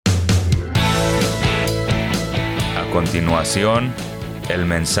continuación, el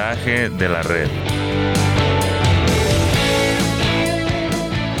mensaje de la red.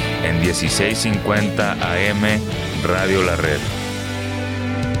 En 1650 AM, Radio La Red.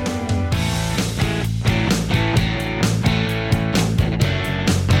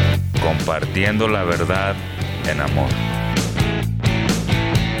 Compartiendo la verdad en amor.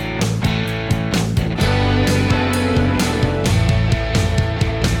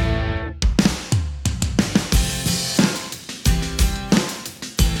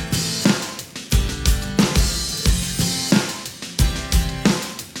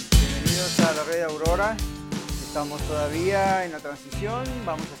 Estamos todavía en la transición,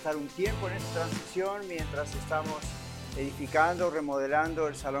 vamos a estar un tiempo en esta transición mientras estamos edificando, remodelando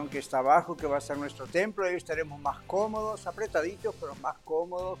el salón que está abajo, que va a ser nuestro templo. Ahí estaremos más cómodos, apretaditos, pero más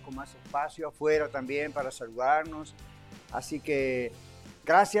cómodos, con más espacio afuera también para saludarnos. Así que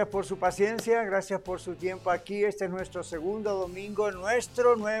gracias por su paciencia, gracias por su tiempo aquí. Este es nuestro segundo domingo en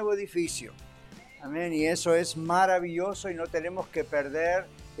nuestro nuevo edificio. Amén, y eso es maravilloso y no tenemos que perder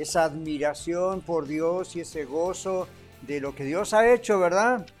esa admiración por Dios y ese gozo de lo que Dios ha hecho,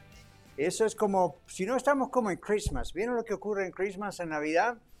 ¿verdad? Eso es como, si no estamos como en Christmas. ¿Vieron lo que ocurre en Christmas, en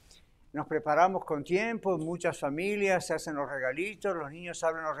Navidad? Nos preparamos con tiempo, muchas familias se hacen los regalitos, los niños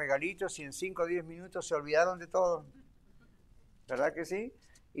abren los regalitos y en 5 o 10 minutos se olvidaron de todo. ¿Verdad que sí?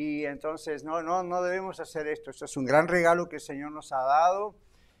 Y entonces no debemos hacer esto. Esto es un gran regalo que el Señor nos ha dado.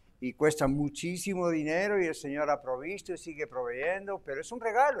 Y cuesta muchísimo dinero y el Señor ha provisto y sigue proveyendo, pero es un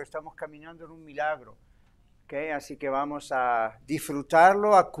regalo, estamos caminando en un milagro. ¿Okay? Así que vamos a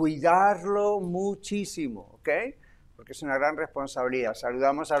disfrutarlo, a cuidarlo muchísimo, ¿okay? Porque es una gran responsabilidad.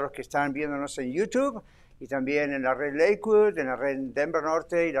 Saludamos a los que están viéndonos en YouTube y también en la red Lakewood, en la red Denver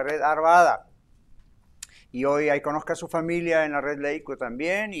Norte y la red Arvada. Y hoy ahí conozca a su familia en la red Lakewood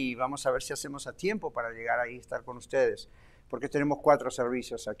también y vamos a ver si hacemos a tiempo para llegar ahí y estar con ustedes, porque tenemos 4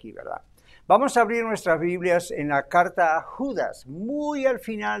 servicios aquí, ¿verdad? Vamos a abrir nuestras Biblias en la carta a Judas, muy al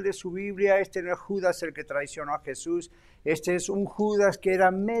final de su Biblia. Este no es Judas el que traicionó a Jesús, este es un Judas que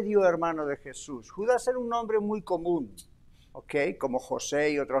era medio hermano de Jesús. Judas era un nombre muy común, ¿ok? Como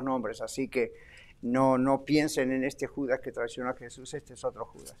José y otros nombres, así que no piensen en este Judas que traicionó a Jesús, este es otro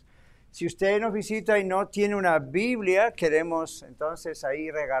Judas. Si usted nos visita y no tiene una Biblia, queremos entonces ahí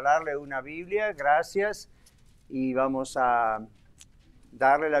regalarle una Biblia, gracias. Y vamos a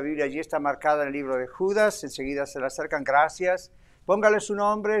darle la Biblia, allí está marcada en el libro de Judas, enseguida se la acercan, gracias. Póngale su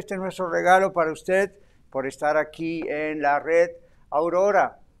nombre, este es nuestro regalo para usted por estar aquí en la red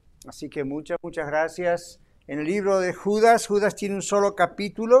Aurora. Así que muchas gracias. En el libro de Judas tiene un solo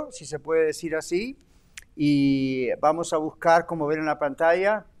capítulo, si se puede decir así, y vamos a buscar, como ven en la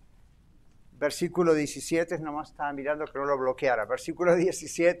pantalla, versículo 17, nomás estaba mirando que no lo bloqueara, versículo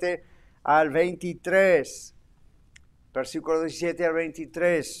 17 al 23. Versículo 17 al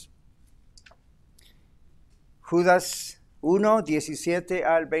 23. Judas 1, 17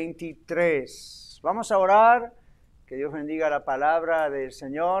 al 23. Vamos a orar, que Dios bendiga la palabra del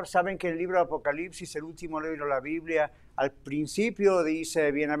Señor. Saben que el libro de Apocalipsis, el último libro de la Biblia, al principio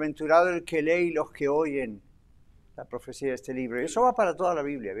dice, bienaventurado el que lee y los que oyen la profecía de este libro. Y eso va para toda la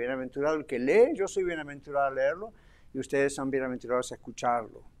Biblia. Bienaventurado el que lee, yo soy bienaventurado a leerlo, y ustedes son bienaventurados a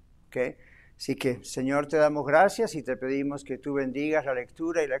escucharlo. ¿Okay? Así que, Señor, te damos gracias y te pedimos que tú bendigas la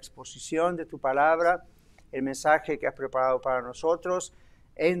lectura y la exposición de tu palabra, el mensaje que has preparado para nosotros,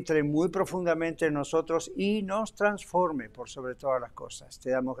 entre muy profundamente en nosotros y nos transforme por sobre todas las cosas. Te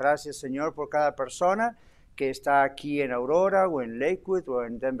damos gracias, Señor, por cada persona que está aquí en Aurora, o en Lakewood, o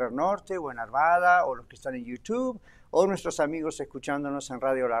en Denver Norte, o en Arvada, o los que están en YouTube, o nuestros amigos escuchándonos en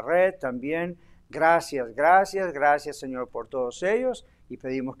Radio La Red también. Gracias, Señor, por todos ellos. Y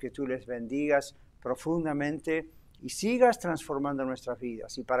pedimos que tú les bendigas profundamente y sigas transformando nuestras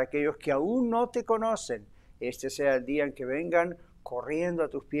vidas. Y para aquellos que aún no te conocen, este sea el día en que vengan corriendo a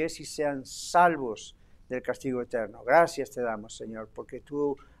tus pies y sean salvos del castigo eterno. Gracias te damos, Señor, porque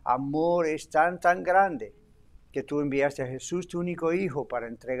tu amor es tan grande que tú enviaste a Jesús, tu único Hijo, para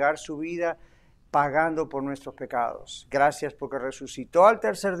entregar su vida pagando por nuestros pecados. Gracias porque resucitó al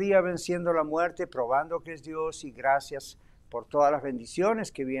tercer día venciendo la muerte, probando que es Dios, y gracias por todas las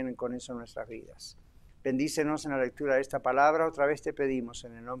bendiciones que vienen con eso en nuestras vidas. Bendícenos en la lectura de esta palabra, otra vez te pedimos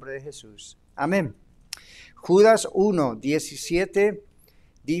en el nombre de Jesús. Amén. Judas 1, 17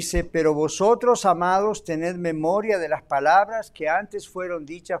 dice, pero vosotros, amados, tened memoria de las palabras que antes fueron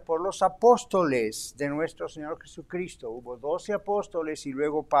dichas por los apóstoles de nuestro Señor Jesucristo. Hubo 12 apóstoles y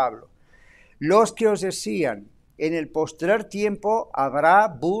luego Pablo. Los que os decían, en el postrer tiempo habrá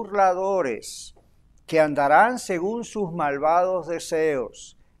burladores que andarán según sus malvados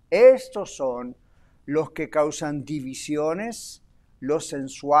deseos. Estos son los que causan divisiones, los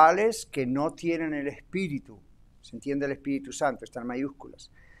sensuales que no tienen el Espíritu. Se entiende el Espíritu Santo, está en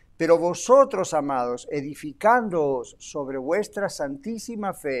mayúsculas. Pero vosotros, amados, edificándoos sobre vuestra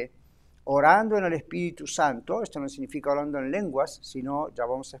santísima fe, orando en el Espíritu Santo, esto no significa orando en lenguas, sino ya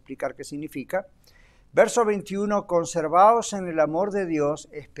vamos a explicar qué significa. Verso 21, conservaos en el amor de Dios,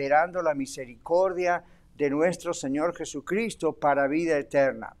 esperando la misericordia de nuestro Señor Jesucristo para vida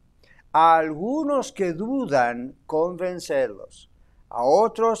eterna. A algunos que dudan, convencedlos, a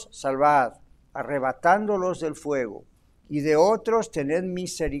otros salvad, arrebatándolos del fuego, y de otros tened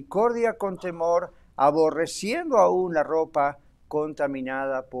misericordia con temor, aborreciendo aún la ropa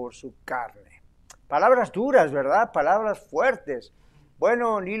contaminada por su carne. Palabras duras, ¿verdad? Palabras fuertes.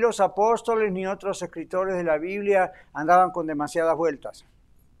 Bueno, ni los apóstoles ni otros escritores de la Biblia andaban con demasiadas vueltas.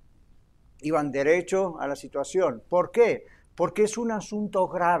 Iban derecho a la situación. ¿Por qué? Porque es un asunto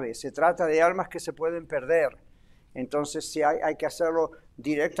grave. Se trata de almas que se pueden perder. Entonces sí hay que hacerlo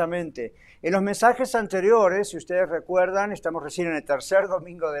directamente. En los mensajes anteriores, si ustedes recuerdan, estamos recién en el tercer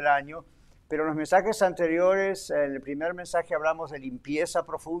domingo del año, pero en los mensajes anteriores, en el primer mensaje hablamos de limpieza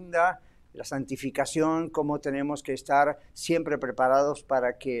profunda, la santificación, cómo tenemos que estar siempre preparados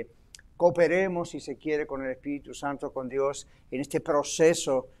para que cooperemos, si se quiere, con el Espíritu Santo, con Dios, en este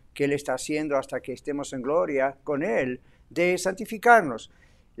proceso que Él está haciendo hasta que estemos en gloria con Él, de santificarnos.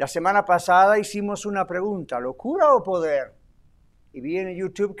 La semana pasada hicimos una pregunta, ¿locura o poder? Y vi en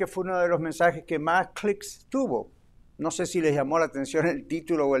YouTube que fue uno de los mensajes que más clics tuvo. No sé si les llamó la atención el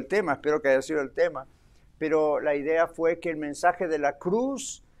título o el tema, espero que haya sido el tema, pero la idea fue que el mensaje de la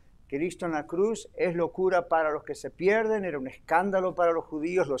cruz, Cristo en la cruz, es locura para los que se pierden, era un escándalo para los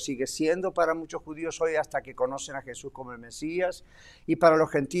judíos, lo sigue siendo para muchos judíos hoy hasta que conocen a Jesús como el Mesías, y para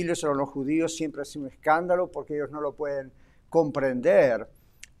los gentiles o los judíos siempre ha sido un escándalo porque ellos no lo pueden comprender.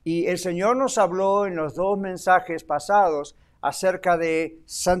 Y el Señor nos habló en los dos mensajes pasados acerca de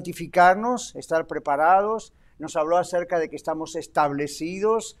santificarnos, estar preparados, nos habló acerca de que estamos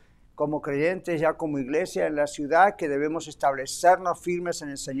establecidos como creyentes, ya como iglesia en la ciudad, que debemos establecernos firmes en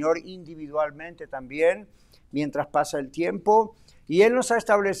el Señor individualmente también, mientras pasa el tiempo. Y Él nos ha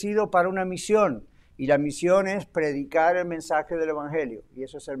establecido para una misión, y la misión es predicar el mensaje del Evangelio, y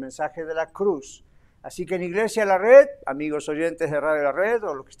eso es el mensaje de la cruz. Así que en Iglesia La Red, amigos oyentes de Radio La Red,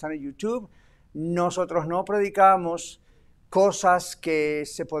 o los que están en YouTube, nosotros no predicamos cosas que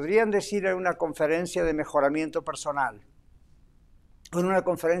se podrían decir en una conferencia de mejoramiento personal, o en una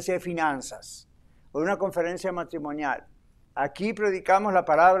conferencia de finanzas, o en una conferencia matrimonial. Aquí predicamos la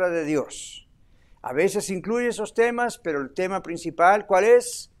palabra de Dios. A veces incluye esos temas, pero el tema principal, ¿cuál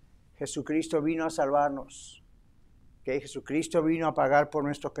es? Jesucristo vino a salvarnos. ¿Okay? Jesucristo vino a pagar por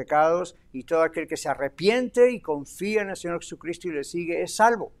nuestros pecados, y todo aquel que se arrepiente y confía en el Señor Jesucristo y le sigue es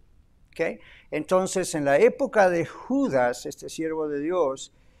salvo. ¿Okay? Entonces, en la época de Judas, este siervo de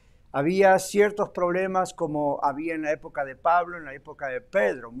Dios, había ciertos problemas como había en la época de Pablo, en la época de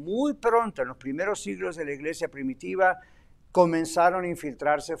Pedro. Muy pronto, en los primeros siglos de la iglesia primitiva, comenzaron a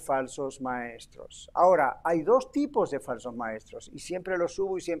infiltrarse falsos maestros. Ahora, hay dos tipos de falsos maestros, y siempre los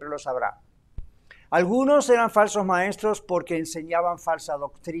hubo y siempre los habrá. Algunos eran falsos maestros porque enseñaban falsa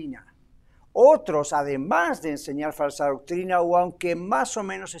doctrina. Otros, además de enseñar falsa doctrina, o aunque más o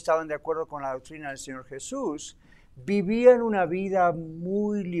menos estaban de acuerdo con la doctrina del Señor Jesús, vivían una vida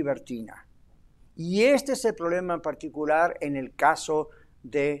muy libertina. Y este es el problema en particular en el caso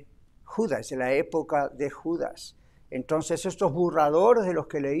de Judas, en la época de Judas. Entonces, estos burladores de los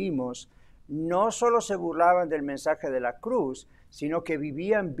que leímos no solo se burlaban del mensaje de la cruz, sino que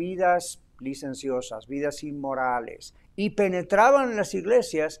vivían vidas licenciosas, vidas inmorales, y penetraban en las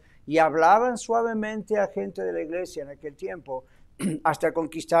iglesias y hablaban suavemente a gente de la iglesia en aquel tiempo hasta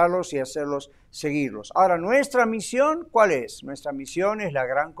conquistarlos y hacerlos seguirlos. Ahora, nuestra misión, ¿cuál es? Nuestra misión es la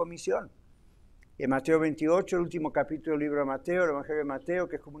gran comisión. En Mateo 28, el último capítulo del libro de Mateo, el Evangelio de Mateo,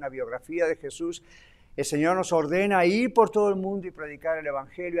 que es como una biografía de Jesús, el Señor nos ordena ir por todo el mundo y predicar el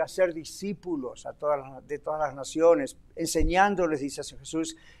Evangelio, hacer discípulos de todas las naciones, enseñándoles, dice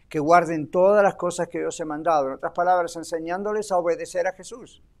Jesús, que guarden todas las cosas que Dios ha mandado. En otras palabras, enseñándoles a obedecer a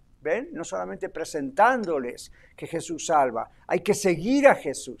Jesús. ¿Ven? No solamente presentándoles que Jesús salva, hay que seguir a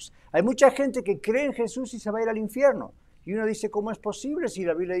Jesús. Hay mucha gente que cree en Jesús y se va a ir al infierno. Y uno dice, ¿cómo es posible si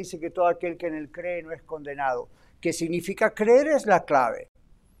la Biblia dice que todo aquel que en él cree no es condenado? ¿Qué significa creer? Es la clave.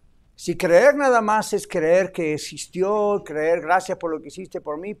 Si creer nada más es creer que existió, creer gracias por lo que hiciste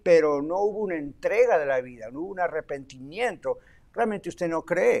por mí, pero no hubo una entrega de la vida, no hubo un arrepentimiento, realmente usted no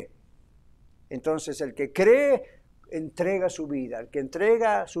cree. Entonces el que cree entrega su vida, el que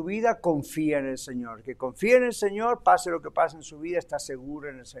entrega su vida confía en el Señor, el que confía en el Señor, pase lo que pase en su vida, está seguro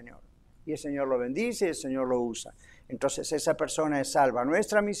en el Señor. Y el Señor lo bendice y el Señor lo usa. Entonces esa persona es salva.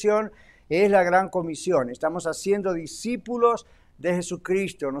 Nuestra misión es la gran comisión. Estamos haciendo discípulos de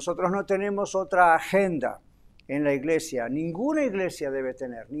Jesucristo. Nosotros no tenemos otra agenda en la iglesia. Ninguna iglesia debe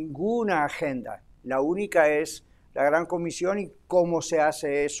tener ninguna agenda. La única es la gran comisión y cómo se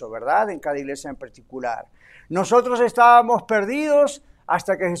hace eso, ¿verdad? En cada iglesia en particular. Nosotros estábamos perdidos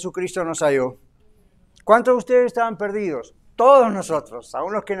hasta que Jesucristo nos halló. ¿Cuántos de ustedes estaban perdidos? Todos nosotros,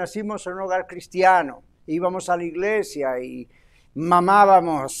 aún los que nacimos en un hogar cristiano, íbamos a la iglesia y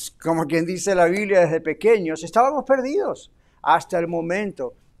mamábamos, como quien dice la Biblia, desde pequeños, estábamos perdidos hasta el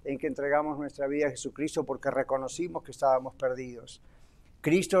momento en que entregamos nuestra vida a Jesucristo porque reconocimos que estábamos perdidos.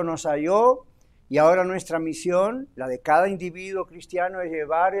 Cristo nos halló y ahora nuestra misión, la de cada individuo cristiano, es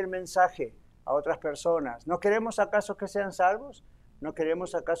llevar el mensaje a otras personas. ¿No queremos acaso que sean salvos? ¿No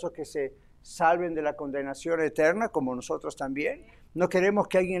queremos acaso que se salven de la condenación eterna como nosotros también? ¿No queremos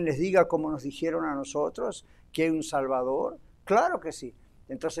que alguien les diga como nos dijeron a nosotros, que hay un Salvador? Claro que sí.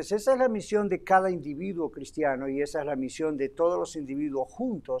 Entonces esa es la misión de cada individuo cristiano y esa es la misión de todos los individuos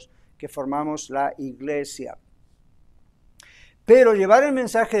juntos que formamos la iglesia. Pero llevar el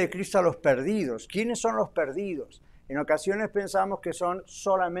mensaje de Cristo a los perdidos. ¿Quiénes son los perdidos? En ocasiones pensamos que son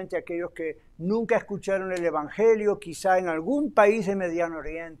solamente aquellos que nunca escucharon el Evangelio, quizá en algún país de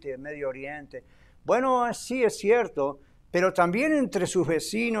Medio Oriente. Bueno, sí es cierto, pero también entre sus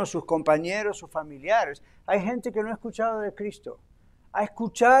vecinos, sus compañeros, sus familiares, hay gente que no ha escuchado de Cristo. Ha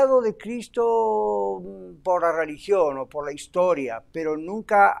escuchado de Cristo por la religión o por la historia, pero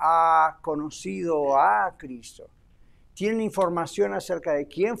nunca ha conocido a Cristo. Tienen información acerca de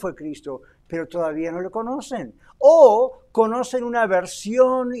quién fue Cristo, pero todavía no lo conocen. O conocen una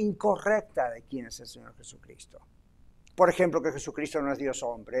versión incorrecta de quién es el Señor Jesucristo. Por ejemplo, que Jesucristo no es Dios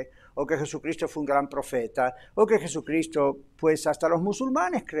hombre, o que Jesucristo fue un gran profeta, o que Jesucristo, pues hasta los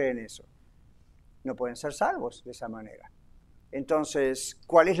musulmanes creen eso. No pueden ser salvos de esa manera. Entonces,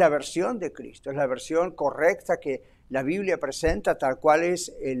 ¿cuál es la versión de Cristo? ¿Es la versión correcta que la Biblia presenta tal cual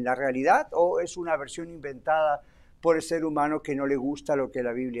es en la realidad, o es una versión inventada por el ser humano que no le gusta lo que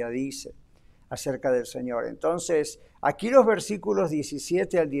la Biblia dice acerca del Señor? Entonces, aquí los versículos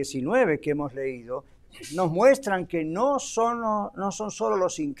 17 al 19 que hemos leído nos muestran que no son solo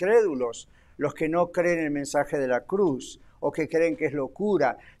los incrédulos los que no creen el mensaje de la cruz o que creen que es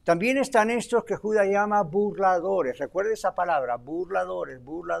locura. También están estos que Judas llama burladores. Recuerde esa palabra, burladores,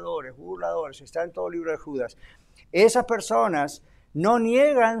 está en todo el libro de Judas. Esas personas no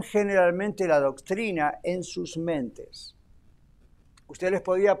niegan generalmente la doctrina en sus mentes. Usted les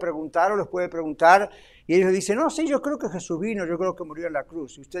podía preguntar o les puede preguntar y ellos dicen, no, sí, yo creo que Jesús vino, yo creo que murió en la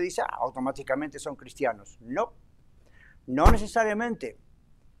cruz. Y usted dice, automáticamente son cristianos. No, no necesariamente.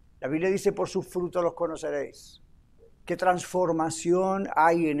 La Biblia dice, por sus frutos los conoceréis. ¿Qué transformación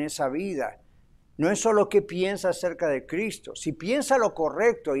hay en esa vida? No es solo qué piensa acerca de Cristo. Si piensa lo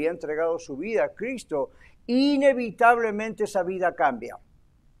correcto y ha entregado su vida a Cristo, inevitablemente esa vida cambia,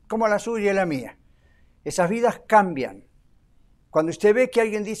 como la suya y la mía. Esas vidas cambian. Cuando usted ve que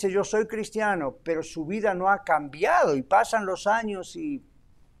alguien dice, yo soy cristiano, pero su vida no ha cambiado y pasan los años y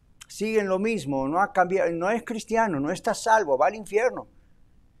siguen lo mismo, no ha cambiado, no es cristiano, no está salvo, va al infierno.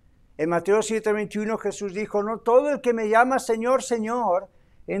 En Mateo 7:21 Jesús dijo, no todo el que me llama Señor, Señor,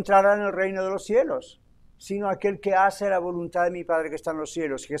 entrará en el reino de los cielos, sino aquel que hace la voluntad de mi Padre que está en los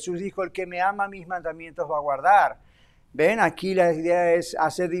cielos. Jesús dijo, el que me ama mis mandamientos va a guardar. Ven, aquí la idea es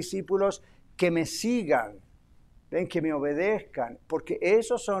hacer discípulos que me sigan, ven, que me obedezcan, porque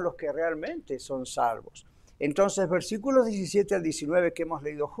esos son los que realmente son salvos. Entonces, versículos 17 al 19 que hemos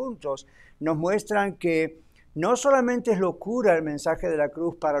leído juntos nos muestran que no solamente es locura el mensaje de la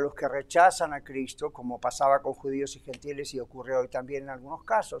cruz para los que rechazan a Cristo, como pasaba con judíos y gentiles y ocurre hoy también en algunos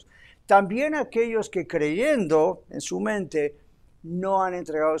casos, también aquellos que creyendo en su mente no han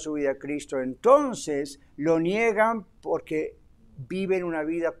entregado su vida a Cristo, entonces lo niegan porque viven una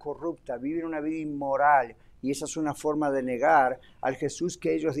vida corrupta, viven una vida inmoral, y esa es una forma de negar al Jesús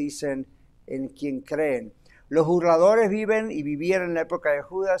que ellos dicen en quien creen. Los burladores viven y vivían en la época de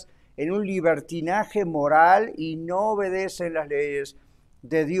Judas en un libertinaje moral y no obedecen las leyes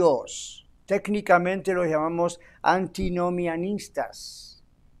de Dios. Técnicamente los llamamos antinomianistas.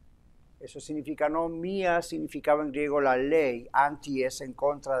 Eso significa nomia, significaba en griego la ley, anti es en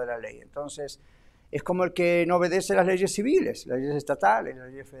contra de la ley. Entonces, es como el que no obedece las leyes civiles, las leyes estatales, las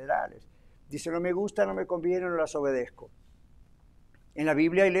leyes federales. Dice, no me gusta, no me conviene, no las obedezco. En la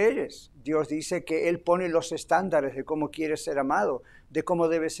Biblia hay leyes. Dios dice que Él pone los estándares de cómo quiere ser amado, de cómo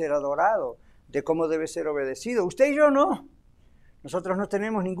debe ser adorado, de cómo debe ser obedecido. Usted y yo no. Nosotros no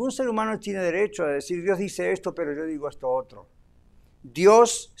tenemos, ningún ser humano tiene derecho a decir, Dios dice esto, pero yo digo esto otro.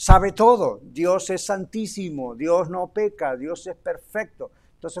 Dios sabe todo, Dios es santísimo, Dios no peca, Dios es perfecto.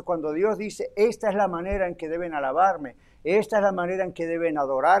 Entonces cuando Dios dice, esta es la manera en que deben alabarme, esta es la manera en que deben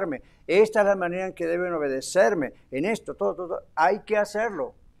adorarme, esta es la manera en que deben obedecerme, en esto, todo, hay que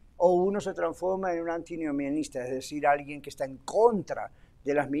hacerlo. O uno se transforma en un antinomianista, es decir, alguien que está en contra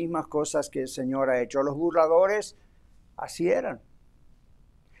de las mismas cosas que el Señor ha hecho. Los burladores así eran.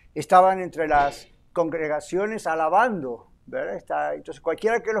 Estaban entre las congregaciones alabando, ¿verdad? Entonces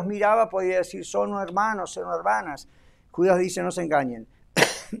cualquiera que los miraba podía decir, son hermanos, son hermanas. Judas dice, no se engañen,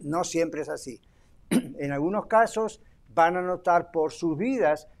 no siempre es así. En algunos casos van a notar por sus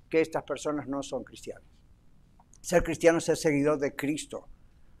vidas que estas personas no son cristianos. Ser cristiano es ser seguidor de Cristo,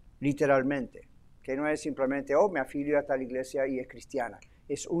 literalmente, que no es simplemente, me afilio a tal iglesia y es cristiana,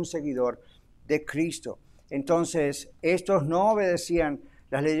 es un seguidor de Cristo. Entonces, estos no obedecían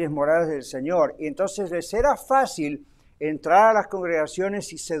las leyes morales del Señor, y entonces les era fácil entrar a las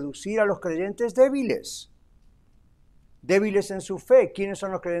congregaciones y seducir a los creyentes débiles en su fe. ¿Quiénes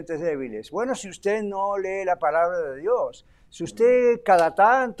son los creyentes débiles? Bueno, si usted no lee la palabra de Dios, si usted cada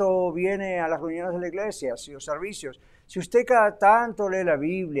tanto viene a las reuniones de la iglesia, a los servicios, si usted cada tanto lee la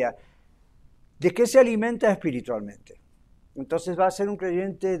Biblia, ¿de qué se alimenta espiritualmente? Entonces va a ser un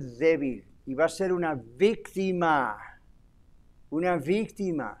creyente débil y va a ser una víctima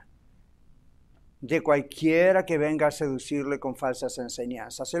de cualquiera que venga a seducirle con falsas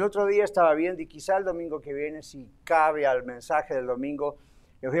enseñanzas. El otro día estaba viendo, y quizá el domingo que viene, si cabe al mensaje del domingo,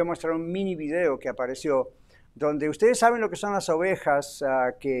 les voy a mostrar un mini video que apareció, donde ustedes saben lo que son las ovejas,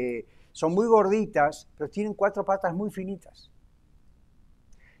 que son muy gorditas, pero tienen 4 patas muy finitas.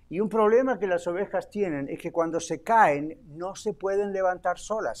 Y un problema que las ovejas tienen es que cuando se caen no se pueden levantar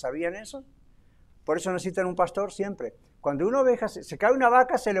solas. ¿Sabían eso? Por eso necesitan un pastor siempre. Cuando una oveja, se cae una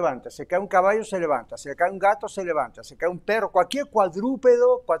vaca, se levanta, se cae un caballo, se levanta, se cae un gato, se levanta, se cae un perro, cualquier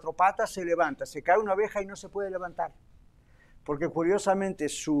cuadrúpedo, 4 patas, se levanta, se cae una oveja y no se puede levantar. Porque curiosamente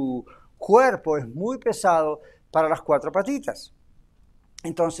su cuerpo es muy pesado para las 4 patitas.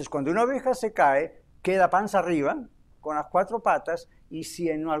 Entonces, cuando una oveja se cae, queda panza arriba, con las 4 patas, y si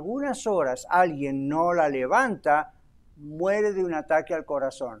en algunas horas alguien no la levanta, muere de un ataque al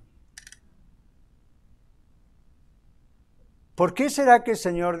corazón. ¿Por qué será que el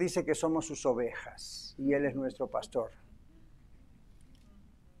Señor dice que somos sus ovejas y Él es nuestro pastor?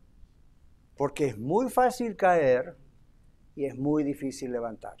 Porque es muy fácil caer y es muy difícil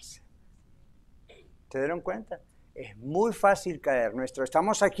levantarse. ¿Se dieron cuenta? Es muy fácil caer.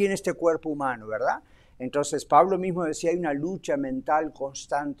 Estamos aquí en este cuerpo humano, ¿verdad? Entonces Pablo mismo decía, hay una lucha mental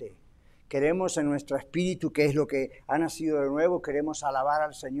constante. Queremos en nuestro espíritu, que es lo que ha nacido de nuevo, queremos alabar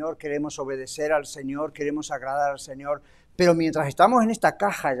al Señor, queremos obedecer al Señor, queremos agradar al Señor. Pero mientras estamos en esta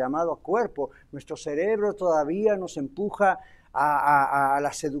caja llamado cuerpo, nuestro cerebro todavía nos empuja a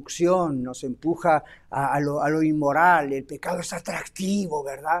la seducción, nos empuja a lo inmoral. El pecado es atractivo,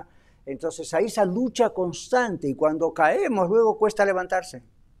 ¿verdad? Entonces hay esa lucha constante y cuando caemos luego cuesta levantarse.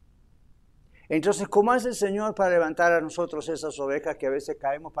 Entonces, ¿cómo hace el Señor para levantar a nosotros esas ovejas que a veces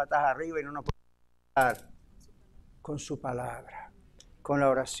caemos patas arriba y no nos podemos levantar? Con su palabra, con la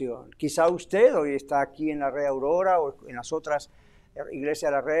oración. Quizá usted hoy está aquí en la Red Aurora o en las otras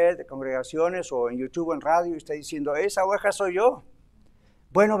iglesias de la red, congregaciones o en YouTube o en radio y está diciendo, esa oveja soy yo.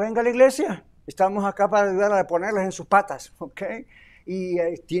 Bueno, venga a la iglesia. Estamos acá para ayudarla a ponerlas en sus patas, ¿ok? Y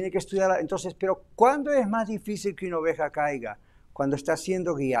tiene que estudiar. Entonces, pero ¿cuándo es más difícil que una oveja caiga? Cuando está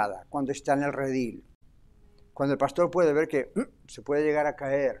siendo guiada, cuando está en el redil, cuando el pastor puede ver que se puede llegar a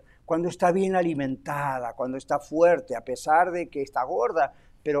caer, cuando está bien alimentada, cuando está fuerte, a pesar de que está gorda,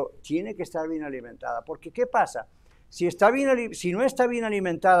 pero tiene que estar bien alimentada. Porque ¿qué pasa? Si no está bien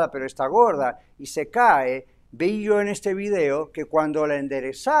alimentada, pero está gorda y se cae, vi yo en este video que cuando la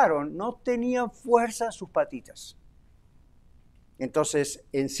enderezaron no tenían fuerza sus patitas. Entonces,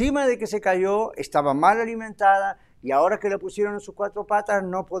 encima de que se cayó, estaba mal alimentada, y ahora que le pusieron en sus 4 patas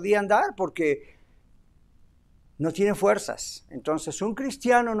no podía andar porque no tiene fuerzas. Entonces un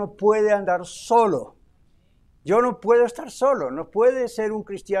cristiano no puede andar solo. Yo no puedo estar solo, no puede ser un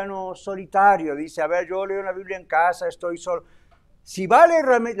cristiano solitario. Dice, a ver, yo leo la Biblia en casa, estoy solo. Si vale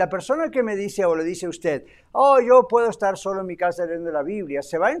realmente, la persona que me dice o le dice a usted, yo puedo estar solo en mi casa leyendo la Biblia,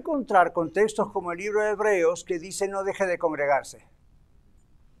 se va a encontrar con textos como el libro de Hebreos que dice no deje de congregarse.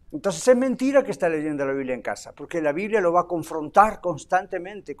 Entonces es mentira que está leyendo la Biblia en casa, porque la Biblia lo va a confrontar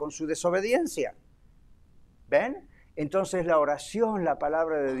constantemente con su desobediencia. ¿Ven? Entonces la oración, la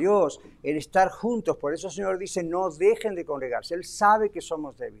palabra de Dios, el estar juntos, por eso el Señor dice, no dejen de congregarse. Él sabe que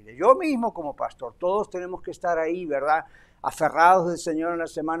somos débiles. Yo mismo como pastor, todos tenemos que estar ahí, ¿verdad? Aferrados del Señor en la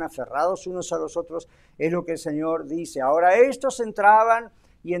semana, aferrados unos a los otros, es lo que el Señor dice. Ahora estos entraban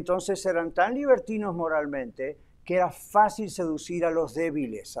y entonces eran tan libertinos moralmente que era fácil seducir a los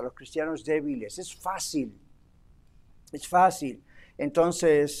débiles, a los cristianos débiles. Es fácil.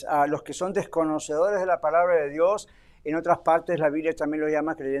 Entonces, a los que son desconocedores de la palabra de Dios, en otras partes la Biblia también lo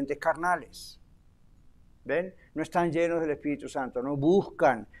llama creyentes carnales. ¿Ven? No están llenos del Espíritu Santo, no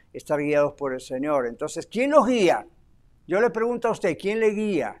buscan estar guiados por el Señor. Entonces, ¿quién los guía? Yo le pregunto a usted, ¿quién le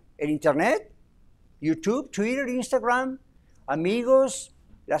guía? ¿El Internet? ¿YouTube, Twitter, Instagram? ¿Amigos?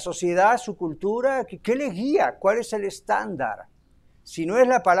 ¿La sociedad, su cultura? ¿Qué le guía? ¿Cuál es el estándar? Si no es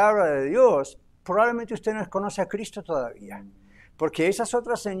la palabra de Dios, probablemente usted no conoce a Cristo todavía. Porque esa es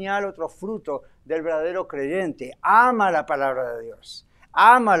otra señal, otro fruto del verdadero creyente. Ama la palabra de Dios,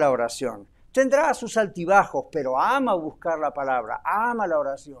 ama la oración. Tendrá sus altibajos, pero ama buscar la palabra, ama la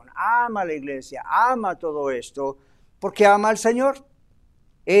oración, ama la iglesia, ama todo esto, porque ama al Señor.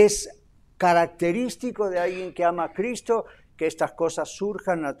 Es característico de alguien que ama a Cristo que estas cosas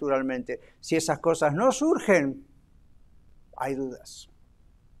surjan naturalmente. Si esas cosas no surgen, hay dudas.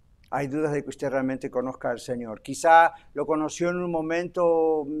 Hay dudas de que usted realmente conozca al Señor. Quizá lo conoció en un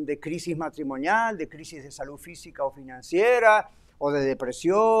momento de crisis matrimonial, de crisis de salud física o financiera, o de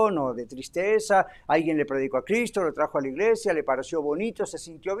depresión, o de tristeza. Alguien le predicó a Cristo, lo trajo a la iglesia, le pareció bonito, se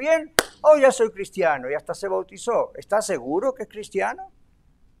sintió bien. Oh, ya soy cristiano, y hasta se bautizó. ¿Está seguro que es cristiano?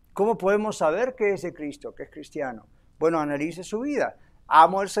 ¿Cómo podemos saber que es de Cristo, que es cristiano? Bueno, analice su vida.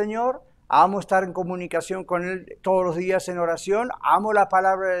 Amo al Señor. Amo estar en comunicación con Él todos los días en oración. Amo la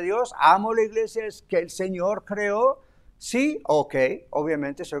palabra de Dios. Amo la iglesia que el Señor creó. Sí, ok,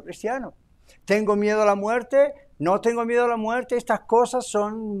 obviamente soy cristiano. ¿Tengo miedo a la muerte? No tengo miedo a la muerte. Estas cosas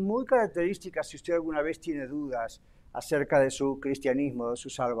son muy características si usted alguna vez tiene dudas acerca de su cristianismo, de su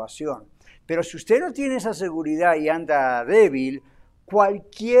salvación. Pero si usted no tiene esa seguridad y anda débil,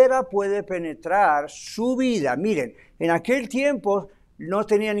 cualquiera puede penetrar su vida. Miren, en aquel tiempo no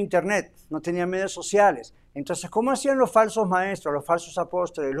tenían internet, no tenían medios sociales. Entonces, ¿cómo hacían los falsos maestros, los falsos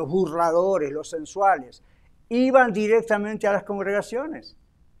apóstoles, los burladores, los sensuales? Iban directamente a las congregaciones.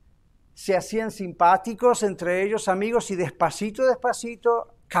 Se hacían simpáticos entre ellos, amigos, y despacito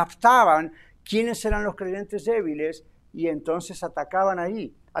captaban quiénes eran los creyentes débiles y entonces atacaban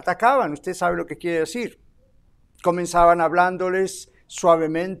ahí. Atacaban, usted sabe lo que quiere decir. Comenzaban hablándoles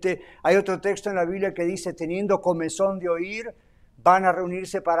suavemente. Hay otro texto en la Biblia que dice, teniendo comezón de oír, van a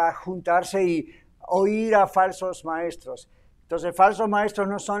reunirse para juntarse y oír a falsos maestros. Entonces, falsos maestros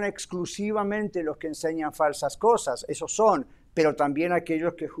no son exclusivamente los que enseñan falsas cosas, esos son, pero también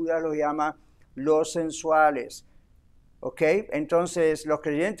aquellos que Judas los llama los sensuales. ¿Ok? Entonces, los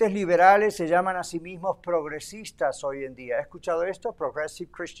creyentes liberales se llaman a sí mismos progresistas hoy en día. ¿Ha escuchado esto?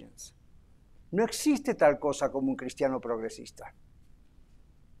 Progressive Christians. No existe tal cosa como un cristiano progresista.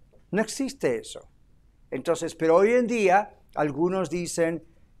 No existe eso. Entonces, pero hoy en día, algunos dicen,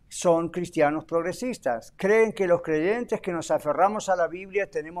 son cristianos progresistas. Creen que los creyentes que nos aferramos a la Biblia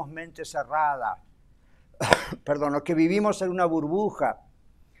tenemos mente cerrada. Perdón, o que vivimos en una burbuja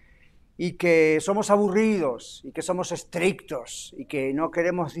y que somos aburridos y que somos estrictos y que no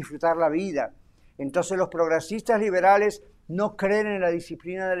queremos disfrutar la vida. Entonces los progresistas liberales no creen en la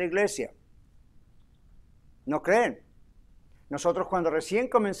disciplina de la iglesia. No creen. Nosotros cuando recién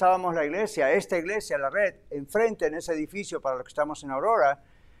comenzábamos la iglesia, esta iglesia, la red, enfrente en ese edificio para los que estamos en Aurora,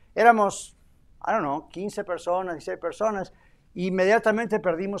 éramos, 15 personas, 16 personas, e inmediatamente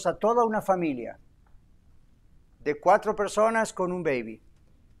perdimos a toda una familia de 4 personas con un baby.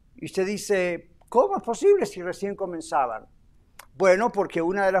 Y usted dice, ¿cómo es posible si recién comenzaban? Bueno, porque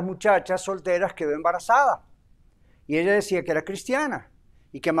una de las muchachas solteras quedó embarazada y ella decía que era cristiana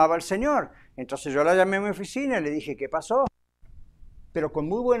y que amaba al Señor. Entonces yo la llamé a mi oficina y le dije, ¿qué pasó? Pero con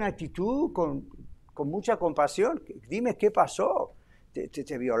muy buena actitud, con mucha compasión. Dime, ¿qué pasó?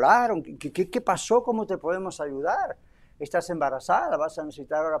 ¿Te violaron? ¿Qué pasó? ¿Cómo te podemos ayudar? Estás embarazada, vas a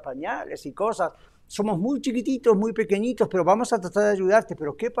necesitar ahora pañales y cosas. Somos muy chiquititos, muy pequeñitos, pero vamos a tratar de ayudarte.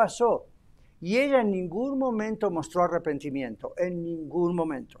 ¿Pero qué pasó? Y ella en ningún momento mostró arrepentimiento, en ningún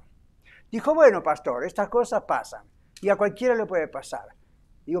momento. Dijo, bueno, pastor, estas cosas pasan y a cualquiera le puede pasar.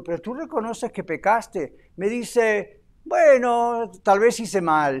 Digo, pero tú reconoces que pecaste. Me dice, bueno, tal vez hice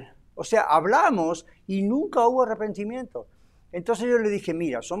mal. O sea, hablamos y nunca hubo arrepentimiento. Entonces yo le dije,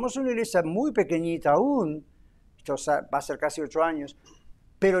 mira, somos una iglesia muy pequeñita aún, esto va a ser casi 8 años,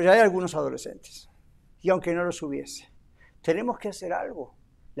 pero ya hay algunos adolescentes. Y aunque no los hubiese, tenemos que hacer algo.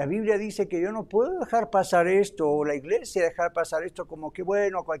 La Biblia dice que yo no puedo dejar pasar esto, o la iglesia dejar pasar esto como que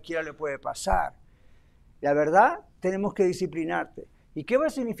bueno, a cualquiera le puede pasar. La verdad, tenemos que disciplinarte. ¿Y qué va a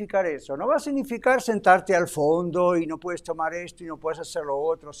significar eso? No va a significar sentarte al fondo y no puedes tomar esto y no puedes hacer lo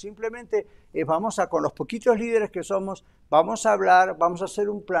otro. Simplemente con los poquitos líderes que somos, vamos a hablar, vamos a hacer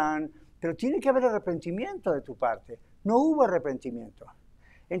un plan, pero tiene que haber arrepentimiento de tu parte. No hubo arrepentimiento.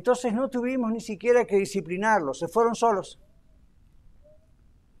 Entonces no tuvimos ni siquiera que disciplinarlos, se fueron solos.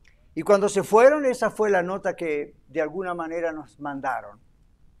 Y cuando se fueron, esa fue la nota que de alguna manera nos mandaron.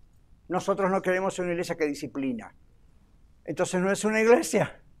 Nosotros no queremos una iglesia que disciplina. Entonces no es una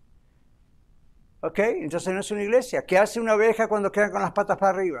iglesia. ¿Ok? Entonces no es una iglesia. ¿Qué hace una oveja cuando queda con las patas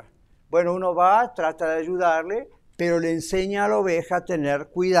para arriba? Bueno, uno va, trata de ayudarle, pero le enseña a la oveja a tener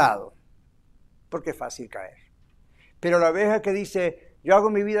cuidado. Porque es fácil caer. Pero la oveja que dice, yo hago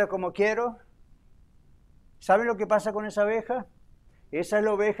mi vida como quiero, ¿saben lo que pasa con esa oveja? Esa es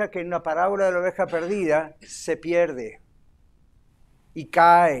la oveja que en la parábola de la oveja perdida se pierde y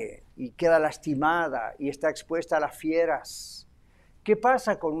cae y queda lastimada y está expuesta a las fieras. ¿Qué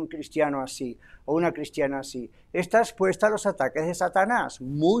pasa con un cristiano así o una cristiana así? Está expuesta a los ataques de Satanás,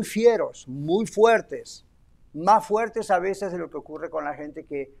 muy fieros, muy fuertes, más fuertes a veces de lo que ocurre con la gente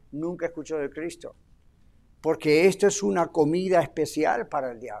que nunca escuchó de Cristo, porque esto es una comida especial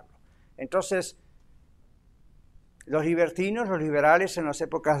para el diablo. Entonces, los libertinos, los liberales en las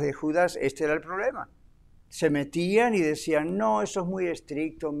épocas de Judas, este era el problema. Se metían y decían, no, eso es muy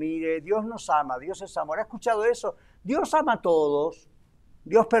estricto, mire, Dios nos ama, Dios es amor. ¿Ha escuchado eso? Dios ama a todos,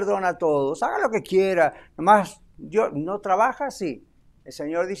 Dios perdona a todos, haga lo que quiera, nomás, Dios no trabaja así. El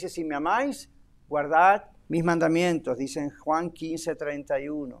Señor dice, si me amáis, guardad mis mandamientos, dice en Juan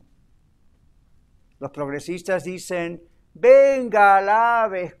 15:31. Los progresistas dicen, venga,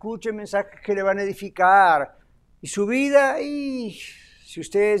 alabe, escuche mensajes que le van a edificar. Y su vida, y si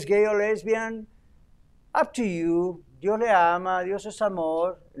usted es gay o lesbian, up to you, Dios le ama, Dios es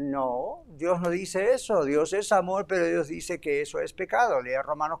amor. No, Dios no dice eso, Dios es amor, pero Dios dice que eso es pecado. Lea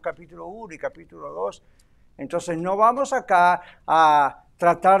Romanos capítulo 1 y capítulo 2. Entonces no vamos acá a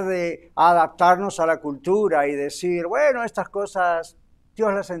tratar de adaptarnos a la cultura y decir, bueno, estas cosas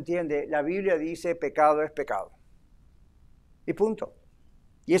Dios las entiende. La Biblia dice pecado es pecado. Y punto.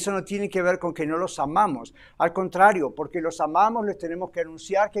 Y eso no tiene que ver con que no los amamos. Al contrario, porque los amamos, les tenemos que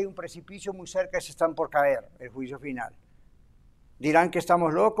anunciar que hay un precipicio muy cerca y se están por caer, el juicio final. Dirán que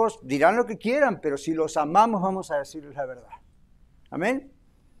estamos locos, dirán lo que quieran, pero si los amamos vamos a decirles la verdad. ¿Amén?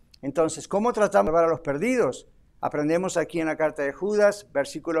 Entonces, ¿cómo tratamos de salvar a los perdidos? Aprendemos aquí en la carta de Judas,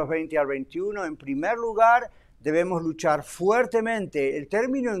 versículos 20 al 21. En primer lugar, debemos luchar fuertemente. El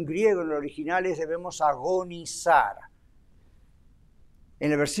término en griego, en el original, es debemos agonizar.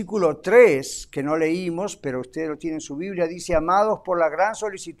 En el versículo 3, que no leímos, pero usted lo tiene en su Biblia, dice, amados, por la gran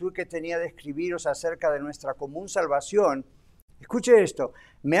solicitud que tenía de escribiros acerca de nuestra común salvación, escuche esto,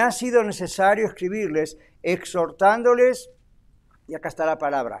 me ha sido necesario escribirles, exhortándoles, y acá está la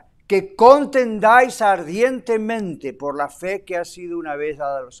palabra, que contendáis ardientemente por la fe que ha sido una vez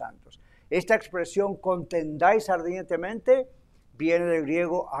dada a los santos. Esta expresión, contendáis ardientemente, viene del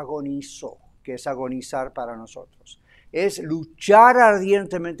griego agonizo, que es agonizar para nosotros. Es luchar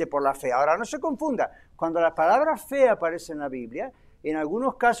ardientemente por la fe. Ahora, no se confunda, cuando la palabra fe aparece en la Biblia, en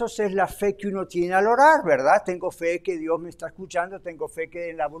algunos casos es la fe que uno tiene al orar, ¿verdad? Tengo fe que Dios me está escuchando, tengo fe que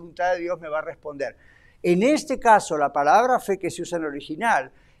en la voluntad de Dios me va a responder. En este caso, la palabra fe que se usa en el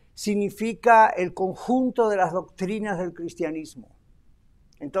original significa el conjunto de las doctrinas del cristianismo.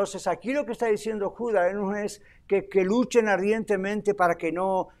 Entonces, aquí lo que está diciendo Judas es que luchen ardientemente para que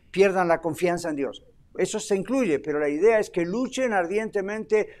no pierdan la confianza en Dios. Eso se incluye, pero la idea es que luchen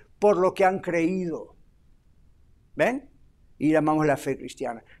ardientemente por lo que han creído. ¿Ven? Y llamamos la fe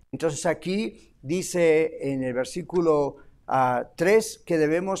cristiana. Entonces aquí dice en el versículo 3 que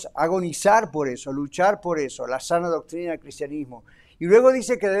debemos agonizar por eso, luchar por eso, la sana doctrina del cristianismo. Y luego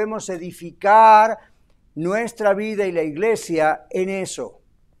dice que debemos edificar nuestra vida y la iglesia en eso.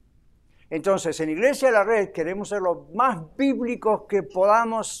 Entonces, en Iglesia de la Red queremos ser los más bíblicos que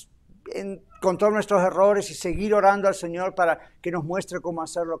podamos con todos nuestros errores y seguir orando al Señor para que nos muestre cómo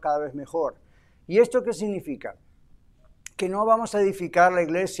hacerlo cada vez mejor. ¿Y esto qué significa? Que no vamos a edificar la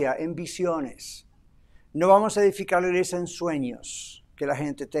iglesia en visiones, no vamos a edificar la iglesia en sueños que la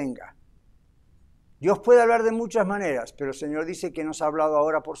gente tenga. Dios puede hablar de muchas maneras, pero el Señor dice que nos ha hablado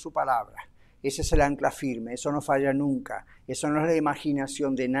ahora por su palabra. Ese es el ancla firme, eso no falla nunca, eso no es la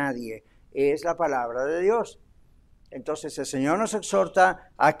imaginación de nadie, es la palabra de Dios. Entonces el Señor nos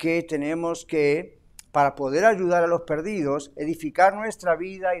exhorta a que tenemos que, para poder ayudar a los perdidos, edificar nuestra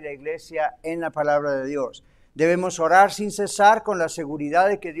vida y la iglesia en la palabra de Dios. Debemos orar sin cesar con la seguridad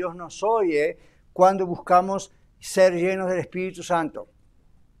de que Dios nos oye cuando buscamos ser llenos del Espíritu Santo.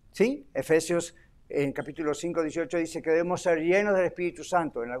 ¿Sí? Efesios en capítulo 5, 18 dice que debemos ser llenos del Espíritu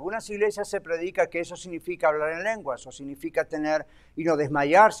Santo. En algunas iglesias se predica que eso significa hablar en lenguas, o significa tener y no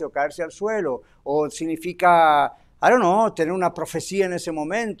desmayarse o caerse al suelo, o significa, tener una profecía en ese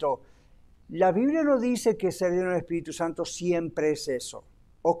momento. La Biblia no dice que ser lleno del Espíritu Santo siempre es eso.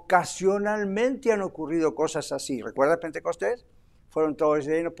 Ocasionalmente han ocurrido cosas así. ¿Recuerda Pentecostés? Fueron todos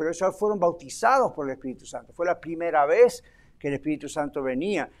llenos, pero esos fueron bautizados por el Espíritu Santo. Fue la primera vez que el Espíritu Santo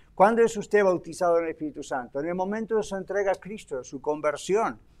venía. ¿Cuándo es usted bautizado en el Espíritu Santo? En el momento de su entrega a Cristo, de su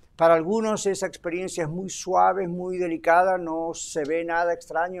conversión. Para algunos esa experiencia es muy suave, muy delicada, no se ve nada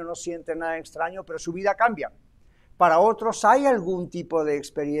extraño, no siente nada extraño, pero su vida cambia. Para otros hay algún tipo de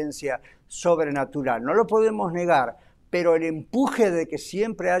experiencia sobrenatural, no lo podemos negar, pero el empuje de que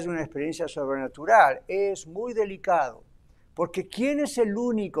siempre haya una experiencia sobrenatural es muy delicado, porque ¿quién es el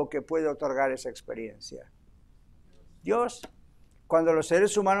único que puede otorgar esa experiencia? Dios. Cuando los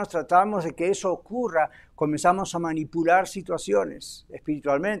seres humanos tratamos de que eso ocurra, comenzamos a manipular situaciones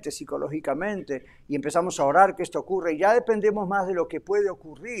espiritualmente, psicológicamente, y empezamos a orar que esto ocurra, y ya dependemos más de lo que puede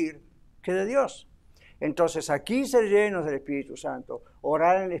ocurrir que de Dios. Entonces aquí ser llenos del Espíritu Santo,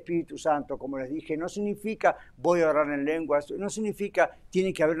 orar en el Espíritu Santo, como les dije, no significa voy a orar en lenguas, no significa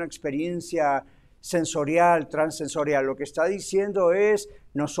tiene que haber una experiencia sensorial, transsensorial. Lo que está diciendo es,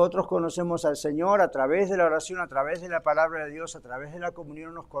 nosotros conocemos al Señor a través de la oración, a través de la palabra de Dios, a través de la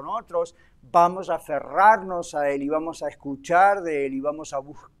comunión unos con otros, vamos a aferrarnos a Él y vamos a escuchar de Él y vamos a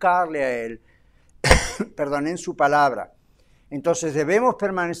buscarle a Él, en su palabra. Entonces debemos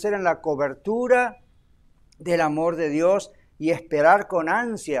permanecer en la cobertura del amor de Dios y esperar con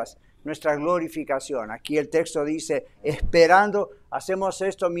ansias nuestra glorificación. Aquí el texto dice, esperando, hacemos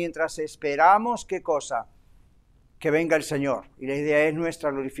esto mientras esperamos, ¿qué cosa? Que venga el Señor. Y la idea es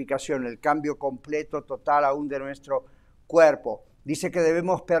nuestra glorificación, el cambio completo, total aún de nuestro cuerpo. Dice que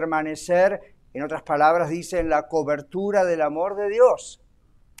debemos permanecer, en otras palabras dice, en la cobertura del amor de Dios.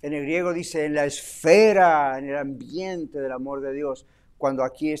 En el griego dice, en la esfera, en el ambiente del amor de Dios, cuando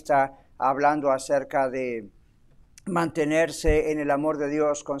aquí está hablando acerca de mantenerse en el amor de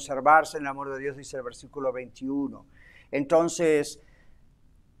Dios, conservarse en el amor de Dios, dice el versículo 21. Entonces,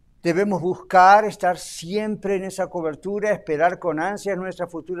 debemos buscar estar siempre en esa cobertura, esperar con ansias nuestra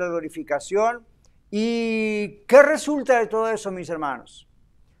futura glorificación. ¿Y qué resulta de todo eso, mis hermanos?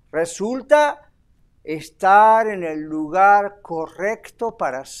 Resulta estar en el lugar correcto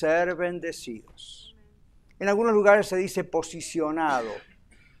para ser bendecidos. En algunos lugares se dice posicionado.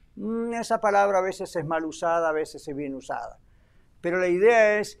 Esa palabra a veces es mal usada, a veces es bien usada. Pero la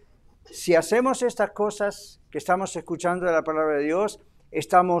idea es, si hacemos estas cosas que estamos escuchando de la palabra de Dios,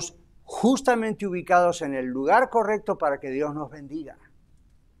 estamos justamente ubicados en el lugar correcto para que Dios nos bendiga.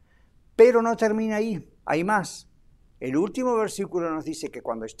 Pero no termina ahí, hay más. El último versículo nos dice que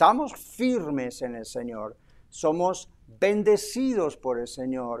cuando estamos firmes en el Señor, somos bendecidos por el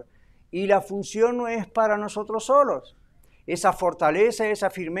Señor. Y la función no es para nosotros solos. Esa fortaleza, esa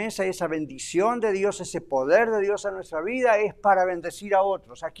firmeza, esa bendición de Dios, ese poder de Dios en nuestra vida es para bendecir a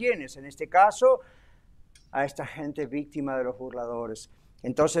otros. ¿A quiénes? En este caso, a esta gente víctima de los burladores.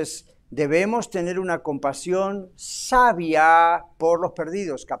 Entonces, debemos tener una compasión sabia por los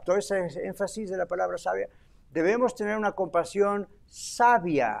perdidos. ¿Captó ese énfasis de la palabra sabia? Debemos tener una compasión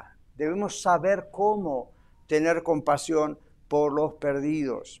sabia. Debemos saber cómo tener compasión por los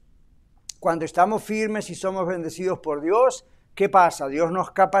perdidos. Cuando estamos firmes y somos bendecidos por Dios, ¿qué pasa? Dios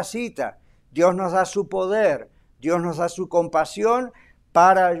nos capacita, Dios nos da su poder, Dios nos da su compasión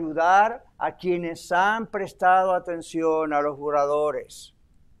para ayudar a quienes han prestado atención a los burladores.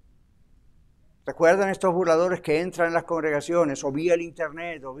 ¿Recuerdan estos burladores que entran en las congregaciones o vía el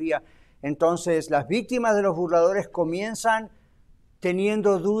internet o vía? Entonces las víctimas de los burladores comienzan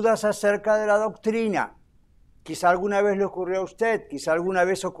teniendo dudas acerca de la doctrina. Quizá alguna vez le ocurrió a usted, quizá alguna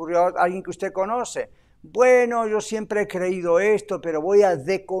vez ocurrió a alguien que usted conoce. Bueno, yo siempre he creído esto, pero voy a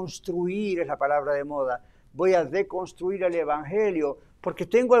deconstruir, es la palabra de moda, voy a deconstruir el Evangelio porque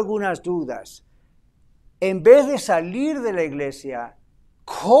tengo algunas dudas. En vez de salir de la iglesia,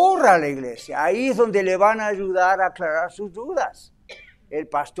 corra a la iglesia. Ahí es donde le van a ayudar a aclarar sus dudas. El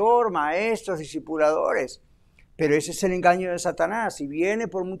pastor, maestros, discipuladores. Pero ese es el engaño de Satanás y viene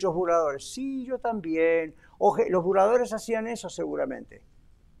por muchos burladores. Sí, yo también. Los burladores hacían eso seguramente.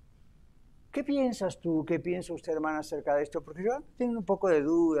 ¿Qué piensas tú? ¿Qué piensa usted, hermana, acerca de esto? Porque yo tengo un poco de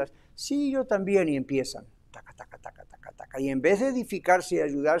dudas. Sí, yo también. Y empiezan. Taca, taca, taca, taca, taca. Y en vez de edificarse y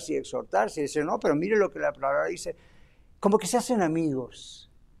ayudarse y exhortarse, dicen, no, pero mire lo que la palabra dice. Como que se hacen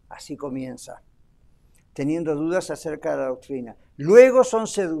amigos. Así comienza. teniendo dudas acerca de la doctrina. Luego son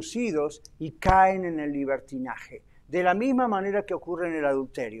seducidos y caen en el libertinaje, de la misma manera que ocurre en el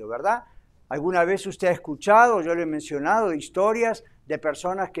adulterio, ¿verdad? ¿Alguna vez usted ha escuchado, yo le he mencionado, historias de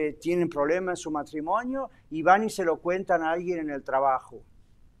personas que tienen problemas en su matrimonio y van y se lo cuentan a alguien en el trabajo?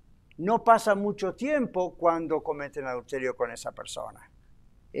 No pasa mucho tiempo cuando cometen adulterio con esa persona.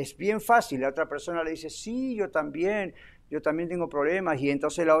 Es bien fácil, la otra persona le dice, sí, yo también tengo problemas, y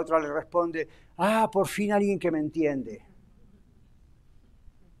entonces la otra le responde, por fin alguien que me entiende.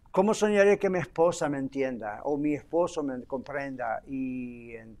 ¿Cómo soñaré que mi esposa me entienda o mi esposo me comprenda?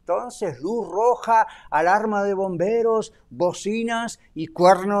 Y entonces luz roja, alarma de bomberos, bocinas y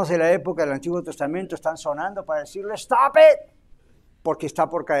cuernos de la época del Antiguo Testamento están sonando para decirle ¡stop it! Porque está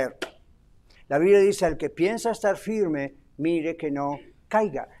por caer. La Biblia dice, al que piensa estar firme, mire que no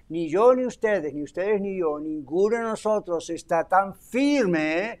caiga. Ni yo ni ustedes ni yo, ninguno de nosotros está tan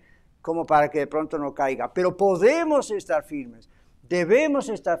firme como para que de pronto no caiga. Pero podemos estar firmes. Debemos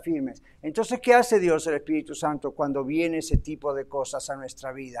estar firmes. Entonces, ¿qué hace Dios, el Espíritu Santo, cuando viene ese tipo de cosas a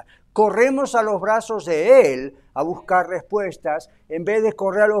nuestra vida? Corremos a los brazos de Él a buscar respuestas, en vez de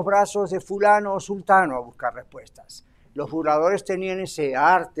correr a los brazos de fulano o sultano a buscar respuestas. Los burladores tenían ese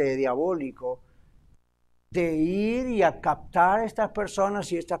arte diabólico de ir y a captar a estas personas,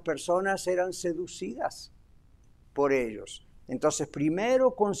 y estas personas eran seducidas por ellos. Entonces,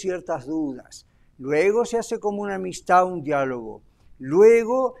 primero con ciertas dudas, luego se hace como una amistad, un diálogo.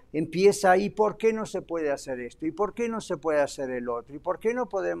 Luego empieza ahí, ¿por qué no se puede hacer esto? ¿Y por qué no se puede hacer el otro? ¿Y por qué no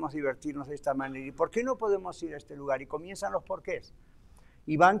podemos divertirnos de esta manera? ¿Y por qué no podemos ir a este lugar? Y comienzan los porqués.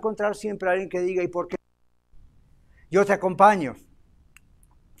 Y va a encontrar siempre a alguien que diga, ¿y por qué? Yo te acompaño.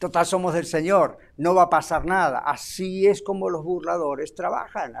 Total, somos del Señor. No va a pasar nada. Así es como los burladores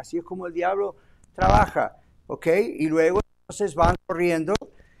trabajan. Así es como el diablo trabaja. ¿Ok? Y luego entonces van corriendo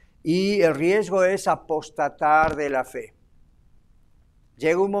y el riesgo es apostatar de la fe.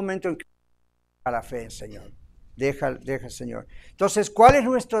 Llega un momento en que a la fe en Señor. Deja el Señor. Entonces, ¿cuál es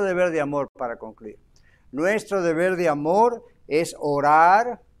nuestro deber de amor para concluir? Nuestro deber de amor es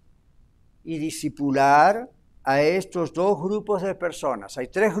orar y discipular a estos dos grupos de personas. Hay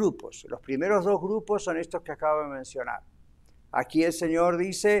tres grupos. Los primeros dos grupos son estos que acabo de mencionar. Aquí el Señor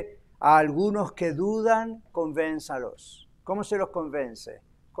dice, a algunos que dudan, convénzalos. ¿Cómo se los convence?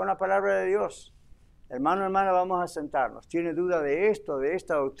 Con la palabra de Dios. Hermano, hermana, vamos a sentarnos. ¿Tiene duda de esto, de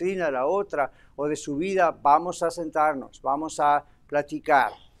esta doctrina, de la otra, o de su vida? Vamos a sentarnos, vamos a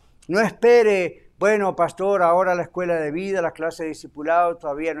platicar. No espere, bueno, pastor, ahora la escuela de vida, la clase de discipulado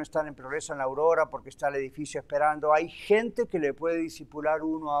todavía no están en progreso en la Aurora porque está el edificio esperando. Hay gente que le puede discipular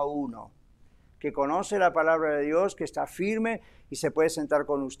uno a uno, que conoce la palabra de Dios, que está firme y se puede sentar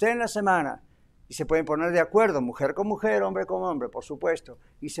con usted en la semana. Y se pueden poner de acuerdo, mujer con mujer, hombre con hombre, por supuesto.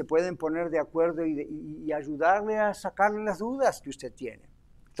 Y se pueden poner de acuerdo y ayudarle a sacarle las dudas que usted tiene.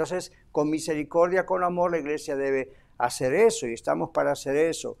 Entonces, con misericordia, con amor, la iglesia debe hacer eso y estamos para hacer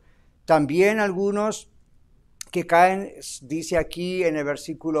eso. También algunos que caen, dice aquí en el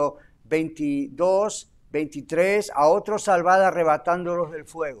versículo 22, 23, a otros salvad arrebatándolos del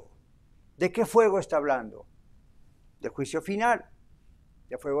fuego. ¿De qué fuego está hablando? Del juicio final,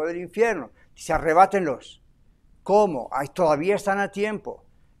 del fuego del infierno. Dice, arrebátenlos. ¿Cómo? Ay, todavía están a tiempo.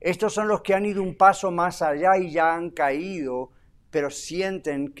 Estos son los que han ido un paso más allá y ya han caído, pero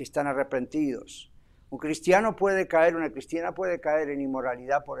sienten que están arrepentidos. Un cristiano puede caer, una cristiana puede caer en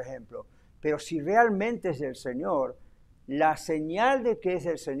inmoralidad, por ejemplo, pero si realmente es del Señor, la señal de que es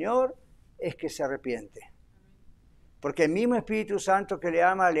del Señor es que se arrepiente. Porque el mismo Espíritu Santo que le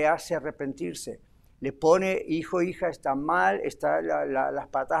ama le hace arrepentirse. Le pone, hijo, hija, está mal, está las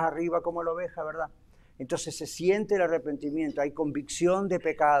patas arriba como la oveja, ¿verdad? Entonces se siente el arrepentimiento, hay convicción de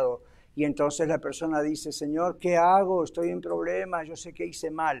pecado. Y entonces la persona dice, Señor, ¿qué hago? Estoy en problemas, yo sé que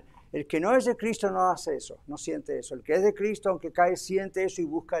hice mal. El que no es de Cristo no hace eso, no siente eso. El que es de Cristo, aunque cae, siente eso y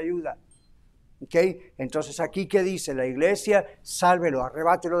busca ayuda. ¿Okay? Entonces aquí, ¿qué dice? La iglesia, sálvelo,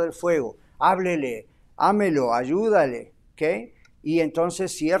 arrebátelo del fuego, háblele, ámelo, ayúdale. ¿Okay? Y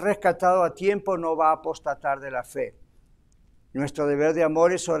entonces, si es rescatado a tiempo, no va a apostatar de la fe. Nuestro deber de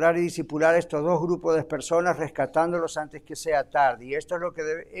amor es orar y discipular a estos dos grupos de personas, rescatándolos antes que sea tarde. Y esto es lo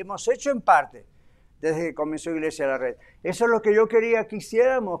que hemos hecho en parte desde que comenzó Iglesia de la Red. Eso es lo que yo quería que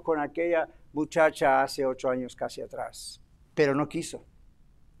hiciéramos con aquella muchacha hace 8 años casi atrás, pero no quiso.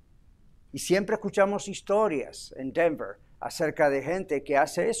 Y siempre escuchamos historias en Denver acerca de gente que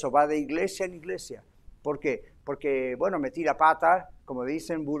hace eso, va de iglesia en iglesia. ¿Por qué? Porque, bueno, metí la pata, como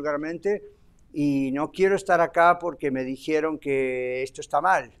dicen vulgarmente, y no quiero estar acá porque me dijeron que esto está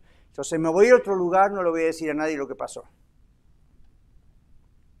mal. Entonces me voy a otro lugar, no le voy a decir a nadie lo que pasó.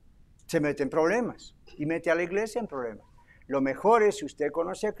 se mete en problemas y mete a la iglesia en problemas. Lo mejor es, si usted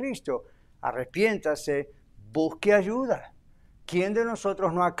conoce a Cristo, arrepiéntase, busque ayuda. ¿Quién de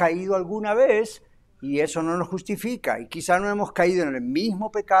nosotros no ha caído alguna vez? Y eso no nos justifica. Y quizá no hemos caído en el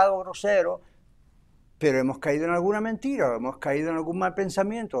mismo pecado grosero, pero hemos caído en alguna mentira, o hemos caído en algún mal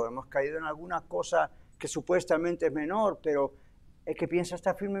pensamiento, o hemos caído en alguna cosa que supuestamente es menor, pero el que piensa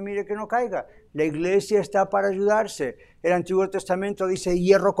está firme, mire que no caiga. La iglesia está para ayudarse. El Antiguo Testamento dice,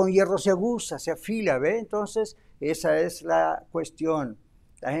 hierro con hierro se aguza, se afila, ¿ve? Entonces, esa es la cuestión.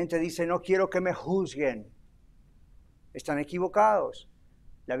 La gente dice, no quiero que me juzguen. Están equivocados.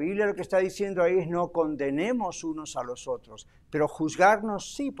 La Biblia lo que está diciendo ahí es no condenemos unos a los otros, pero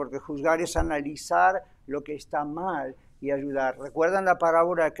juzgarnos sí, porque juzgar es analizar lo que está mal y ayudar. ¿Recuerdan la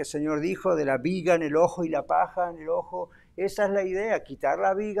parábola que el Señor dijo de la viga en el ojo y la paja en el ojo? Esa es la idea, quitar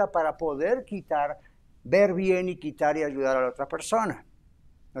la viga para poder quitar, ver bien y quitar y ayudar a la otra persona.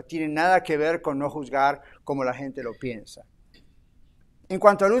 No tiene nada que ver con no juzgar como la gente lo piensa. En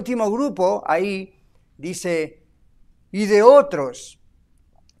cuanto al último grupo, ahí dice, y de otros,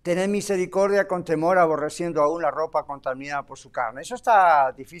 tened misericordia con temor, aborreciendo aún la ropa contaminada por su carne. Eso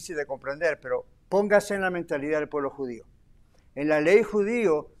está difícil de comprender, pero póngase en la mentalidad del pueblo judío. En la ley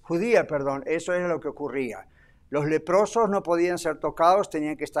judía, eso era lo que ocurría. Los leprosos no podían ser tocados,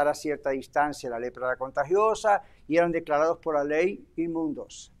 tenían que estar a cierta distancia. La lepra era contagiosa y eran declarados por la ley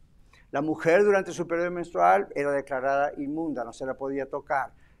inmundos. La mujer durante su periodo menstrual era declarada inmunda, no se la podía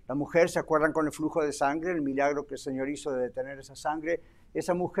tocar. La mujer, ¿se acuerdan con el flujo de sangre, el milagro que el Señor hizo de detener esa sangre?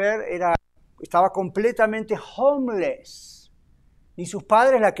 Esa mujer estaba completamente homeless. Ni sus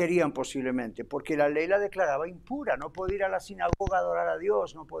padres la querían posiblemente, porque la ley la declaraba impura. No podía ir a la sinagoga a adorar a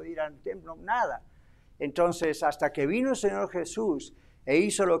Dios, no podía ir al templo, nada. Entonces, hasta que vino el Señor Jesús e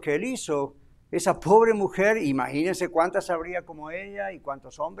hizo lo que Él hizo, esa pobre mujer, imagínense cuántas habría como ella y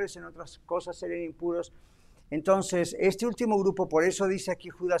cuántos hombres en otras cosas serían impuros. Entonces, este último grupo, por eso dice aquí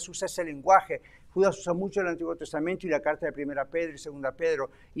Judas usa ese lenguaje. Judas usa mucho el Antiguo Testamento y la carta de 1 Pedro y 2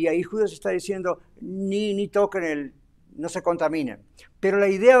 Pedro. Y ahí Judas está diciendo, ni toquen no se contaminen. Pero la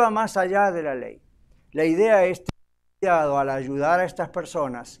idea va más allá de la ley. La idea es al ayudar a estas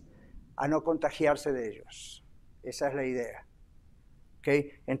personas a no contagiarse de ellos. Esa es la idea.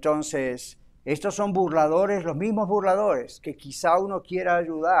 ¿Okay? Entonces, estos son burladores, los mismos burladores que quizá uno quiera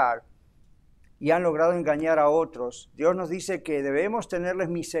ayudar y han logrado engañar a otros. Dios nos dice que debemos tenerles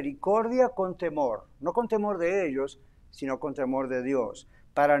misericordia con temor, no con temor de ellos, sino con temor de Dios,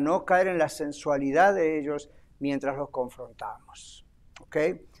 para no caer en la sensualidad de ellos mientras los confrontamos. ¿Ok?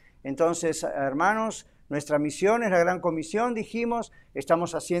 Entonces, hermanos, nuestra misión es la gran comisión, dijimos,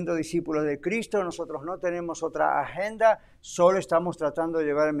 estamos haciendo discípulos de Cristo, nosotros no tenemos otra agenda, solo estamos tratando de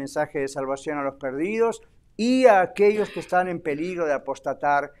llevar el mensaje de salvación a los perdidos y a aquellos que están en peligro de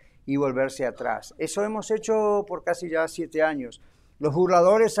apostatar y volverse atrás. Eso hemos hecho por casi ya 7 años. Los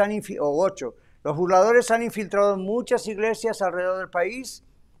burladores han infiltrado muchas iglesias alrededor del país,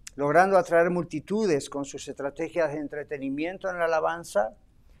 logrando atraer multitudes con sus estrategias de entretenimiento en la alabanza,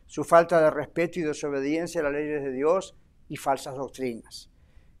 su falta de respeto y desobediencia a las leyes de Dios y falsas doctrinas.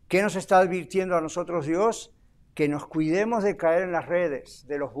 ¿Qué nos está advirtiendo a nosotros Dios? Que nos cuidemos de caer en las redes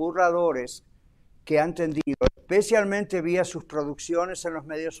de los burladores que han tendido, especialmente vía sus producciones en los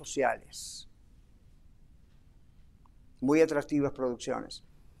medios sociales. Muy atractivas producciones.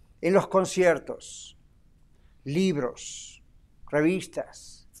 En los conciertos, libros,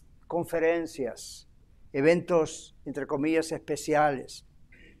 revistas, conferencias, eventos, entre comillas, especiales.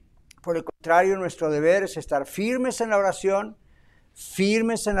 Por el contrario, nuestro deber es estar firmes en la oración,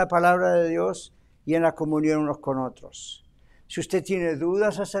 firmes en la palabra de Dios y en la comunión unos con otros. Si usted tiene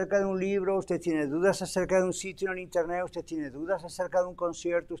dudas acerca de un libro, usted tiene dudas acerca de un sitio en internet, usted tiene dudas acerca de un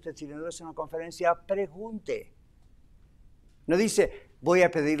concierto, usted tiene dudas en una conferencia, pregunte. No dice, voy a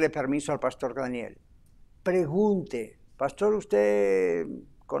pedirle permiso al pastor Daniel. Pregunte, pastor, ¿usted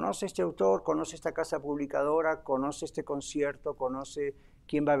conoce este autor, conoce esta casa publicadora, conoce este concierto, conoce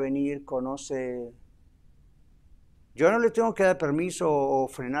quién va a venir, conoce? Yo no le tengo que dar permiso o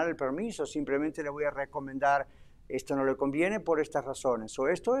frenar el permiso, simplemente le voy a recomendar, esto no le conviene por estas razones, o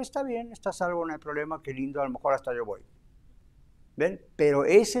esto está bien, está salvo, no hay problema, qué lindo, a lo mejor hasta yo voy. ¿Ven? Pero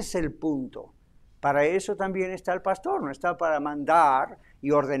ese es el punto. Para eso también está el pastor, no está para mandar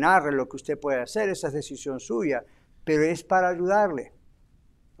y ordenarle lo que usted puede hacer, esa es decisión suya, pero es para ayudarle.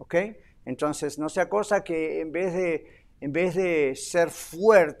 ¿Ok? Entonces, no sea cosa que en vez de ser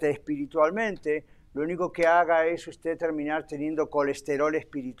fuerte espiritualmente, lo único que haga es usted terminar teniendo colesterol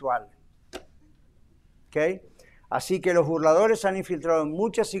espiritual. ¿Ok? Así que los burladores han infiltrado en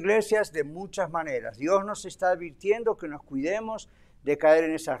muchas iglesias de muchas maneras. Dios nos está advirtiendo que nos cuidemos de caer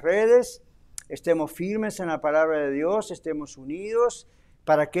en esas redes. Estemos firmes en la palabra de Dios, estemos unidos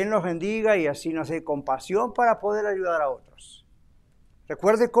para que Él nos bendiga y así nos dé compasión para poder ayudar a otros.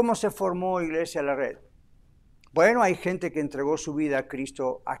 Recuerde cómo se formó Iglesia La Red. Bueno, hay gente que entregó su vida a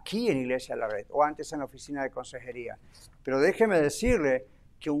Cristo aquí en Iglesia La Red o antes en la oficina de consejería. Pero déjeme decirle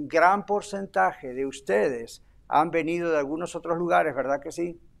que un gran porcentaje de ustedes han venido de algunos otros lugares, ¿verdad que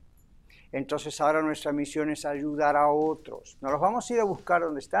sí? Entonces ahora nuestra misión es ayudar a otros. No los vamos a ir a buscar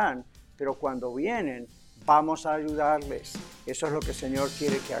donde están, pero cuando vienen, vamos a ayudarles. Eso es lo que el Señor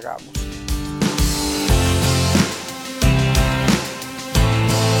quiere que hagamos.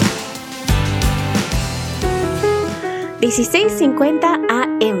 (1650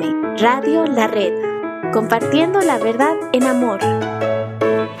 AM) Radio La Red, compartiendo la verdad en amor.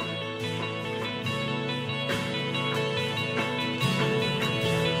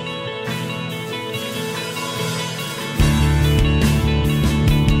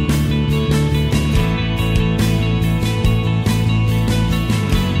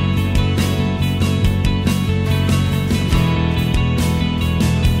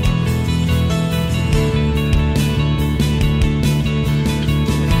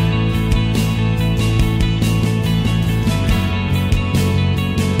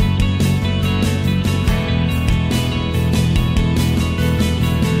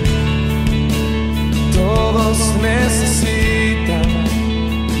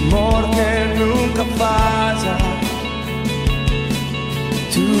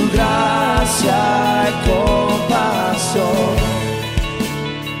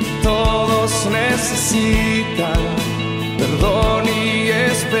 Perdón y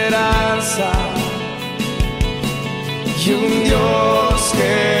esperanza y un Dios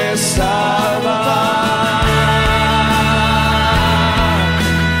que salva.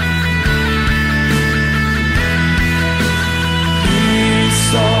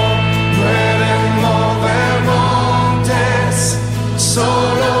 Cristo puede mover montes,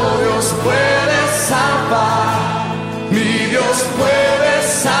 solo Dios puede salvar, mi Dios puede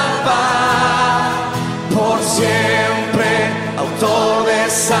salvar por siempre, autor de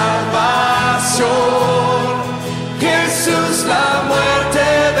salvación. Jesús la muerte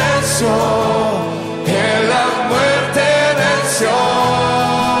venció, Él la muerte venció.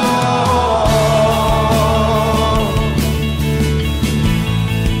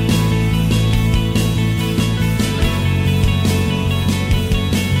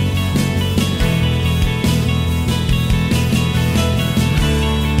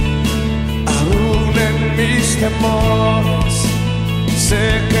 Aún en mis temores, sé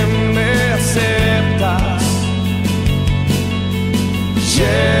que me aceptas.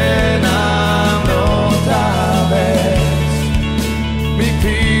 Lléname otra vez, mi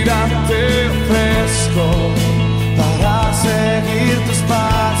vida te ofrezco para seguir tus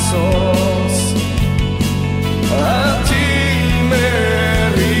pasos. A ti me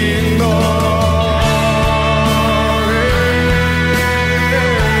rindo.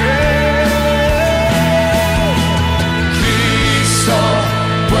 Cristo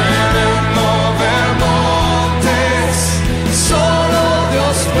puede mover montes, solo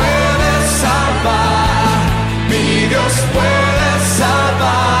Dios puede salvar, mi Dios puede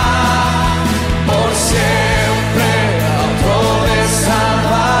salvar por siempre.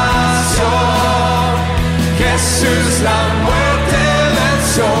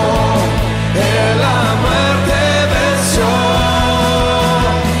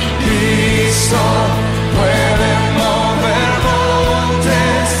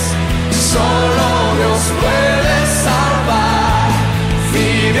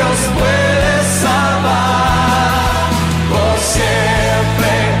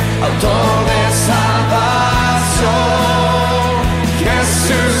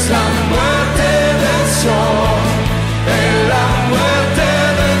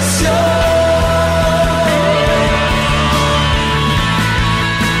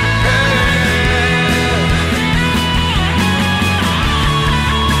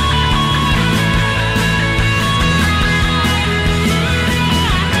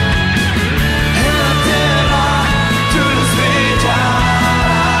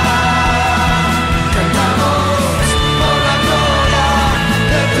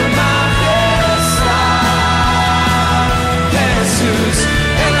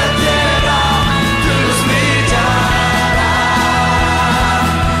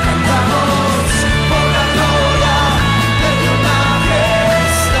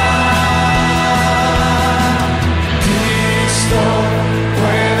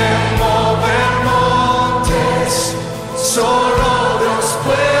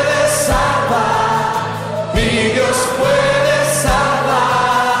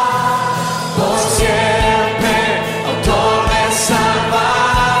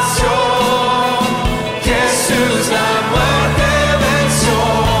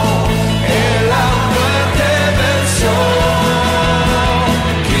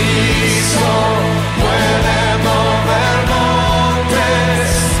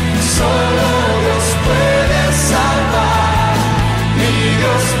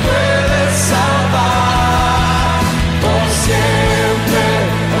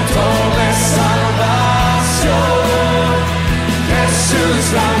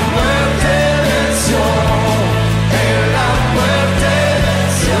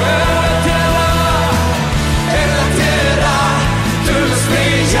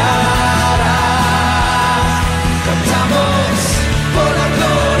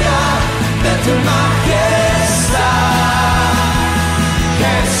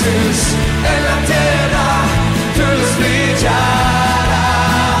 Jesús, en la tierra tu luz brillará.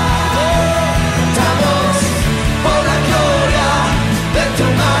 Cantamos por la gloria de tu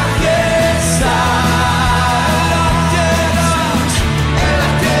majestad. Jesús, en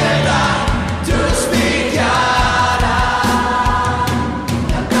la tierra tu luz brillará.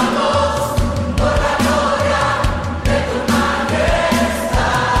 Cantamos por la gloria de tu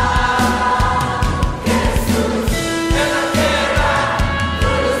majestad. Jesús, en la tierra tu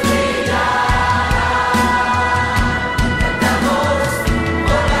luz brillará. Cantamos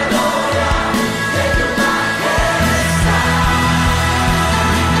por la gloria de tu majestad.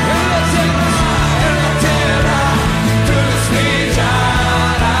 En la tierra tu luz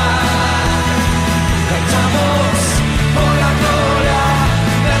brillará. Cantamos por la gloria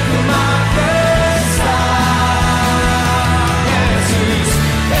de tu majestad. Jesús,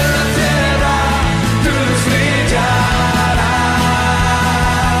 en la tierra tu luz brillará.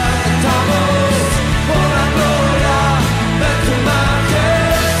 Cantamos por la gloria de tu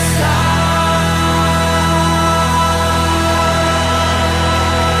majestad.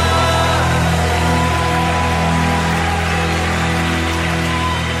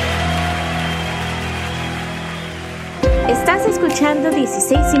 Estás escuchando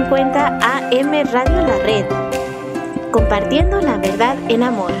 1650 AM Radio La Red, compartiendo la verdad en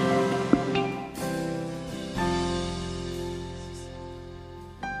amor.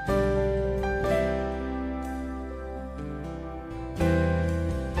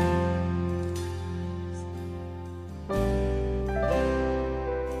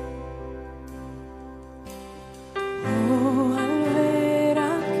 Oh, al ver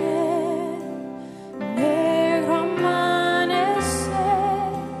aquel negro amanecer,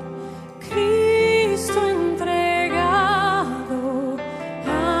 Cristo entregado a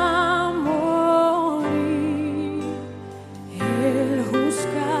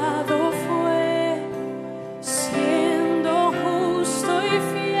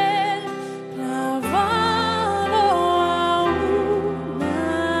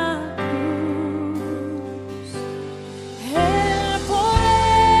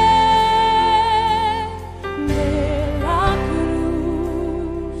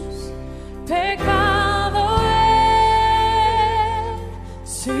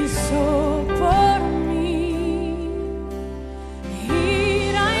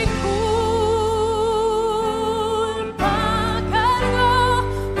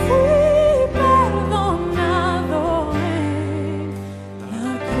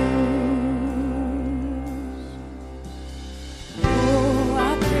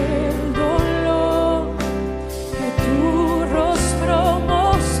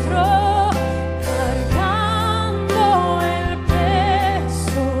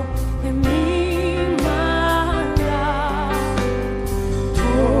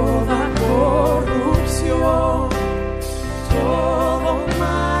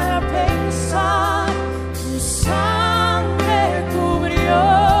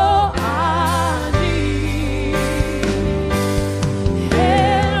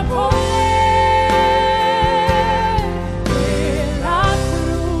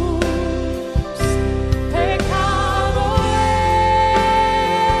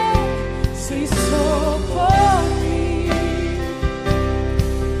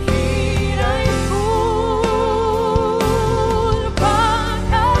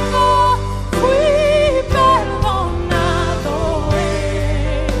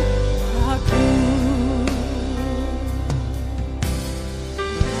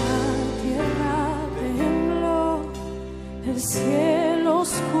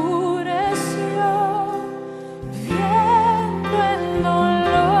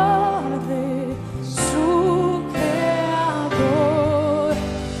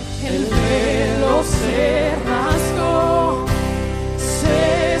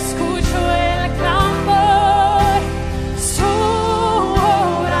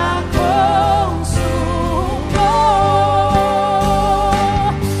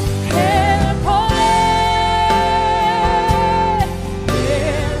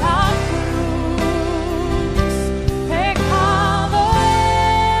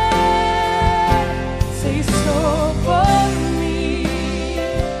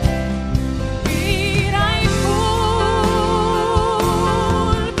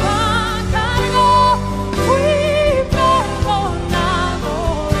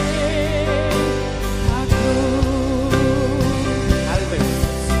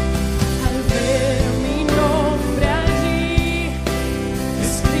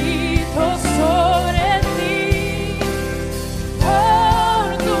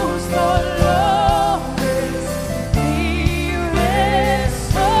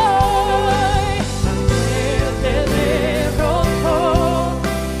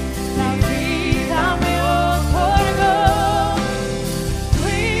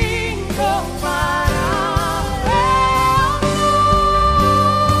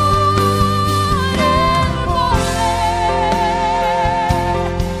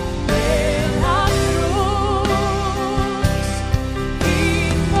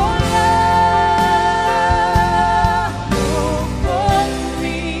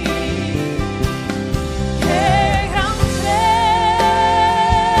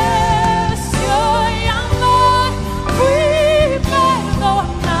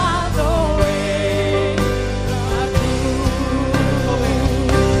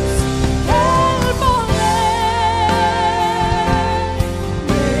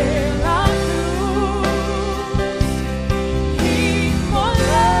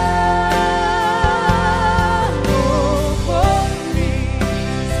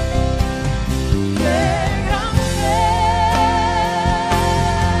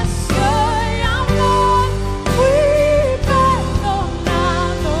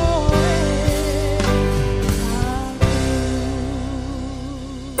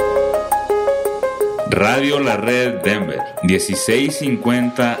Radio La Red Denver,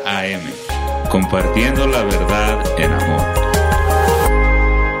 1650 AM, compartiendo la verdad en amor.